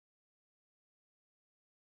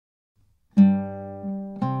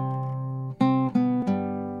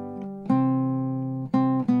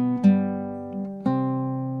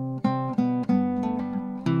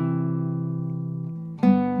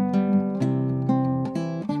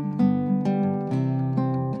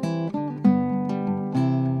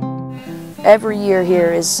Every year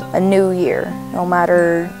here is a new year, no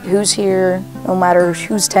matter who's here, no matter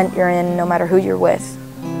whose tent you're in, no matter who you're with.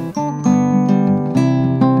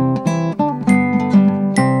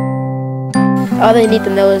 All they need to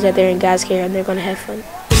know is that they're in God's care and they're going to have fun.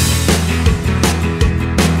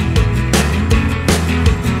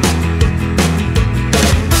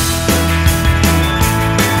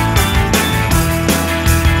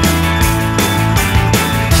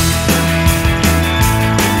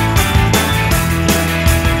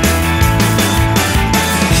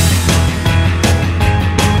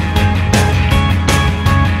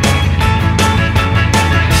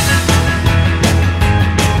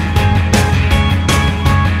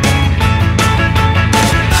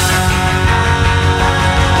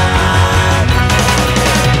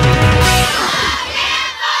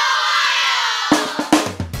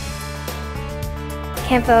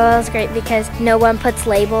 Camp Oil is great because no one puts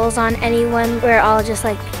labels on anyone. We're all just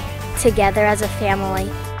like together as a family.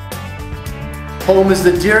 Home is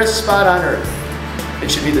the dearest spot on earth.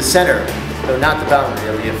 It should be the center, though not the boundary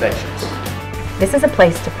of the affections. This is a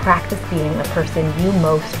place to practice being the person you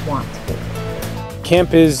most want to be.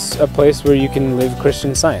 Camp is a place where you can live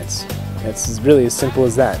Christian Science. It's really as simple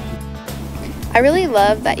as that. I really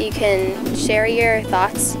love that you can share your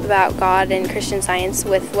thoughts about God and Christian Science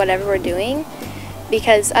with whatever we're doing,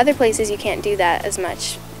 because other places you can't do that as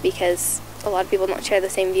much because a lot of people don't share the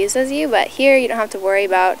same views as you, but here you don't have to worry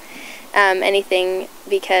about anything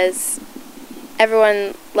because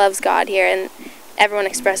everyone loves God here and everyone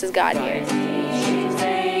expresses God here.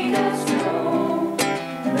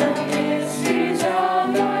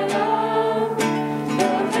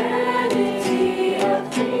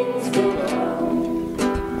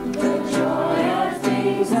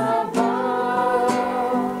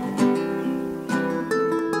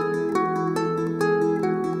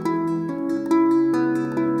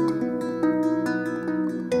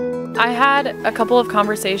 I had a couple of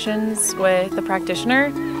conversations with the practitioner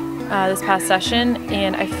this past session,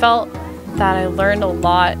 and I felt that I learned a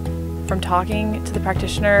lot from talking to the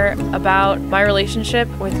practitioner about my relationship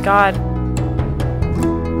with God.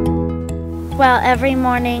 Well, every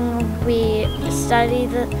morning we study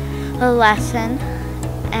the lesson,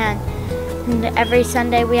 and every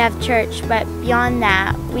Sunday we have church, but beyond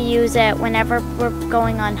that we use it whenever we're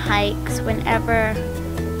going on hikes, whenever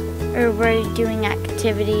we're doing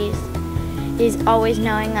activities. Is always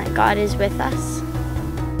knowing that God is with us.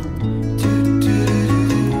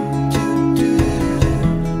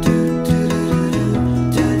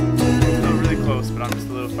 Not really close, but I'm just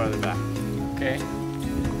a little farther back. Okay.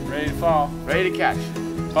 Ready to fall. Ready to catch.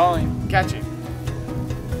 Falling. Catching.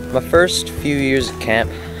 My first few years at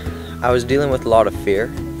camp, I was dealing with a lot of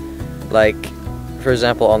fear. Like, for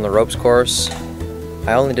example, on the ropes course,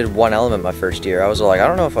 I only did one element my first year. I was like, I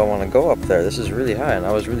don't know if I want to go up there. This is really high, and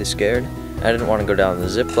I was really scared. I didn't want to go down the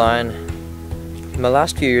zip line. In my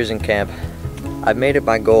last few years in camp, I've made it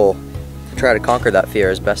my goal to try to conquer that fear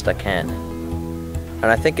as best I can. And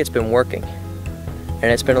I think it's been working. And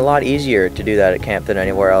it's been a lot easier to do that at camp than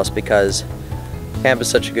anywhere else because camp is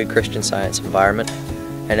such a good Christian Science environment,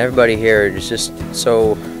 and everybody here is just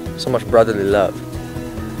so much brotherly love.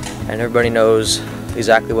 And everybody knows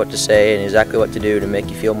exactly what to say and exactly what to do to make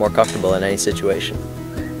you feel more comfortable in any situation.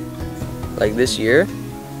 Like this year,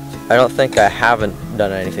 I don't think I haven't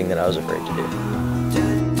done anything that I was afraid to do.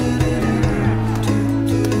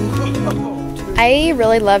 I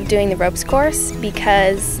really loved doing the ropes course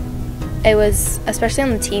because it was, especially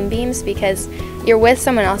on the team beams, because you're with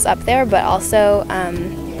someone else up there, but also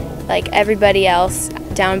like everybody else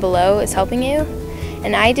down below is helping you.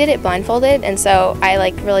 And I did it blindfolded, and so I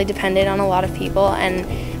like really depended on a lot of people,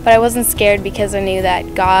 but I wasn't scared because I knew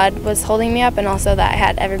that God was holding me up and also that I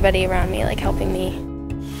had everybody around me like helping me.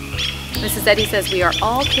 Mrs. Eddy says we are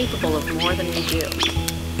all capable of more than we do.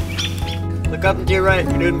 Look up and to your right,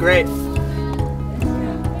 you're doing great.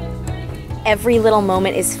 Every little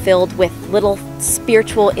moment is filled with little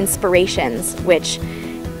spiritual inspirations, which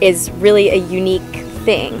is really a unique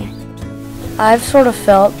thing. I've sort of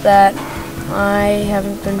felt that I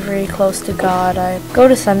haven't been very close to God. I go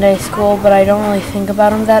to Sunday school, but I don't really think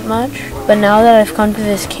about Him that much. But now that I've come to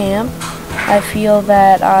this camp, I feel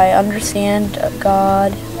that I understand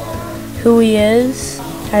God, who He is.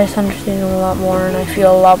 I just understand Him a lot more, and I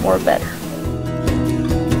feel a lot more better.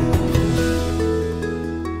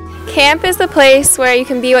 Camp is the place where you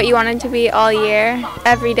can be what you wanted to be all year,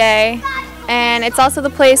 every day. And it's also the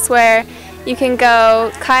place where you can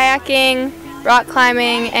go kayaking, rock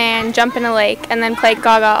climbing, and jump in a lake, and then play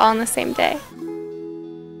Gaga all on the same day.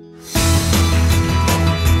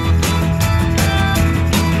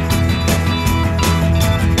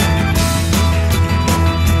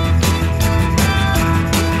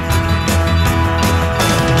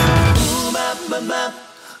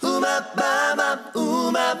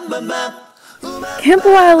 Camp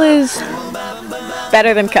a While is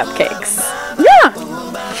better than cupcakes. Yeah.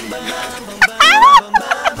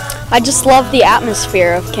 I just love the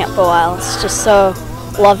atmosphere of Camp a While. It's just so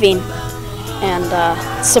loving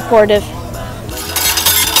and supportive.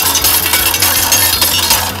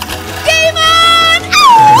 Game on!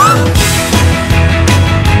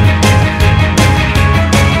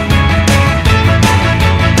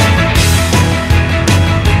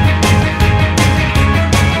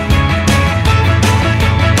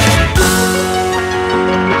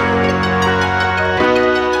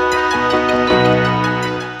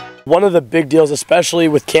 One of the big deals, especially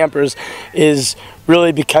with campers, is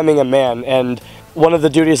really becoming a man. And one of the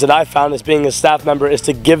duties that I found as being a staff member is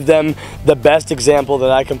to give them the best example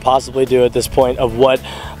that I can possibly do at this point of what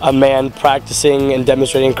a man practicing and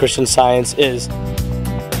demonstrating Christian Science is.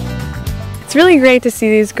 It's really great to see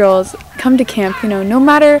these girls come to camp, you know, no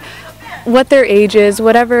matter what their age is,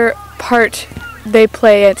 whatever part they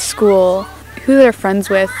play at school, who they're friends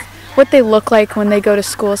with, what they look like when they go to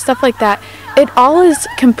school, stuff like that. It all is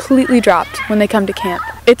completely dropped when they come to camp.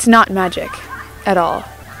 It's not magic at all.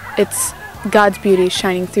 It's God's beauty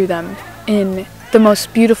shining through them in the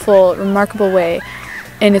most beautiful, remarkable way,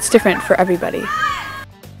 and it's different for everybody.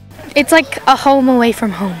 It's like a home away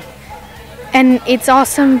from home. And it's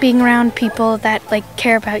awesome being around people that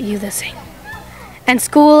care about you the same. And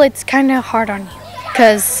school, it's kind of hard on you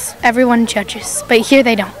because everyone judges, but here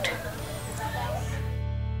they don't.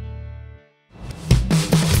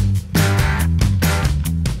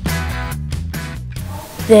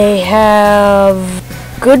 They have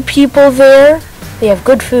good people there, they have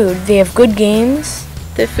good food, they have good games.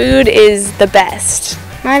 The food is the best.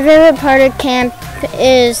 My favorite part of camp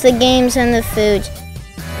is the games and the food.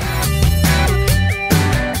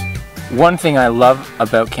 One thing I love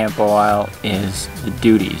about Camp a While is the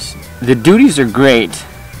duties. The duties are great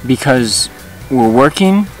because we're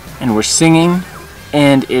working and we're singing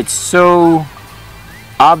and it's so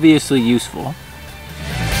obviously useful.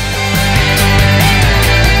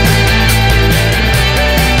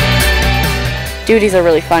 Duties are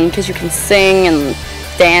really fun because you can sing and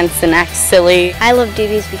dance and act silly. I love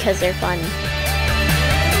duties because they're fun.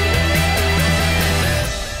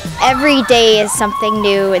 Every day is something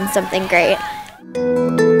new and something great.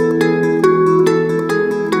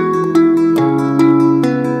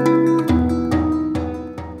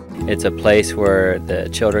 It's a place where the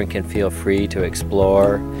children can feel free to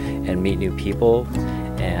explore and meet new people,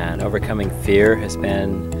 and overcoming fear has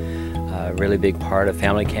been a really big part of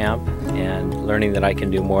family camp, and learning that I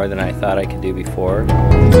can do more than I thought I could do before.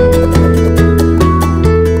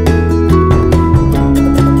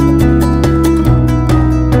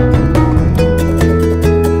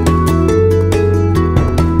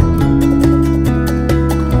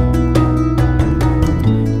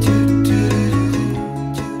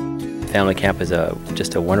 Family camp is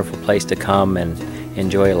just a wonderful place to come and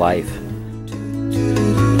enjoy life.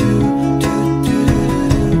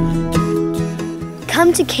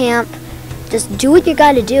 Come to camp, just do what you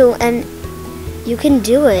gotta do, and you can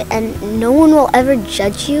do it, and no one will ever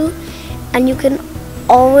judge you, and you can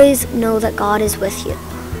always know that God is with you.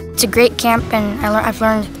 It's a great camp, and I've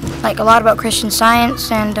learned a lot about Christian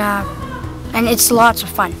Science, and it's lots of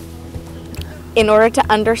fun. In order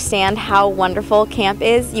to understand how wonderful camp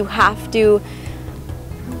is, you have to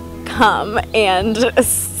come and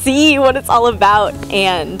see what it's all about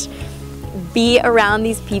and be around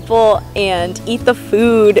these people and eat the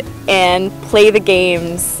food and play the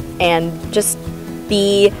games and just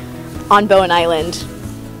be on Bowen Island.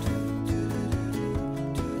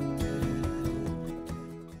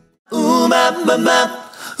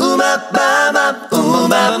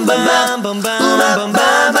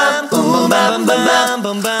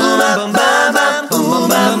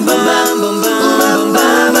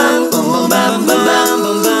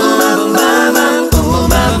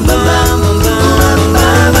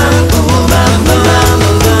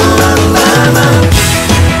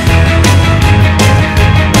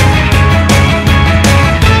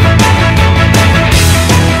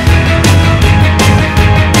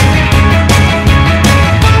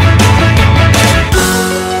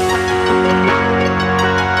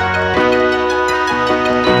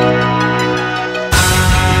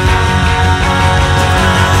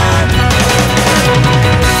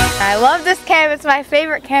 I love this camp, it's my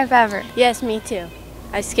favorite camp ever. Yes, me too.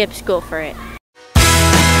 I skipped school for it.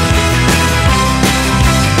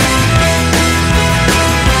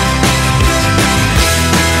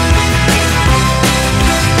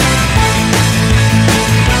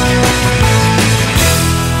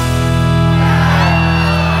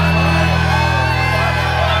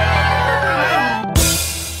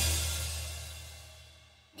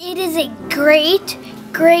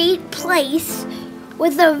 nice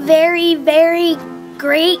with a very, very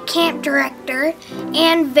great camp director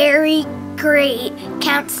and very great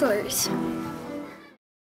counselors.